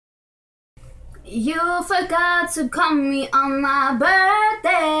You forgot to call me on my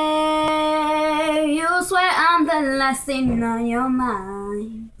birthday. You swear I'm the last thing on your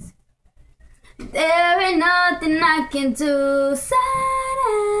mind. There ain't nothing I can do, Saturn.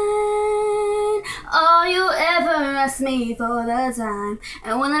 All you ever ask me for the time.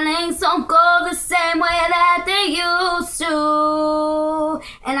 And when the links don't go the same way that they used to,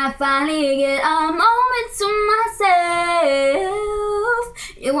 and I finally get a moment to myself,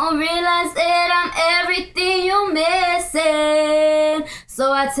 you won't realize that I'm everything you're missing.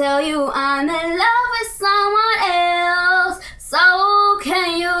 So I tell you I'm in love with someone else. So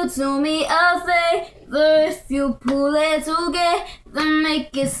can you do me a favor? If you pull it together,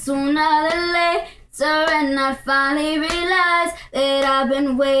 make it sooner than later. And I finally realize that I've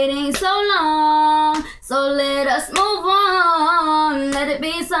been waiting so long. So let us move on. Let it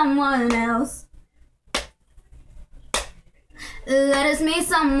be someone else. Let us meet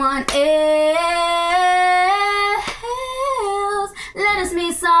someone else. Let us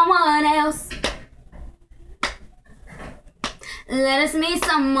meet someone else. Let us meet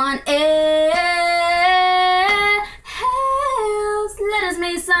someone else. Let us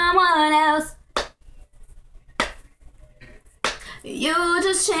meet someone else. You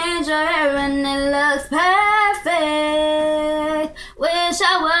just change your hair and it looks perfect. Wish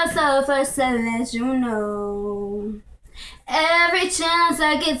I was the first to let you know. Every chance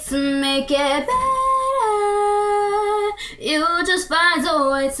I get to make it better, you just find a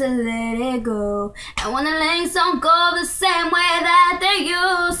way to let it go. And when the links don't go the same way that they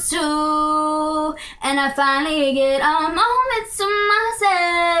used to, and I finally get a moment to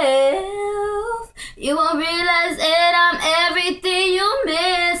myself, you won't realize that I'm everything you're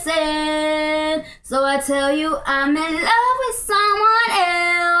missing. So I tell you I'm in love with someone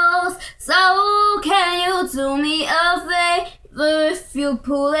else. So can you do me a favor? If you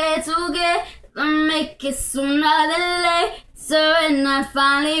pull it together, make it sooner than later. And I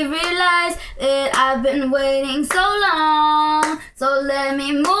finally realize that I've been waiting so long. So let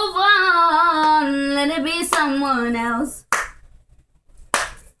me move on. Let it be someone else.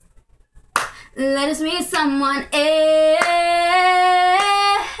 Let us meet someone else.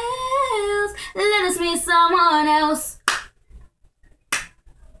 Let us meet someone else.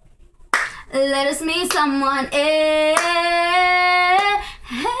 Let us meet someone else.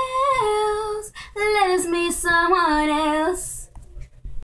 Let us meet someone else.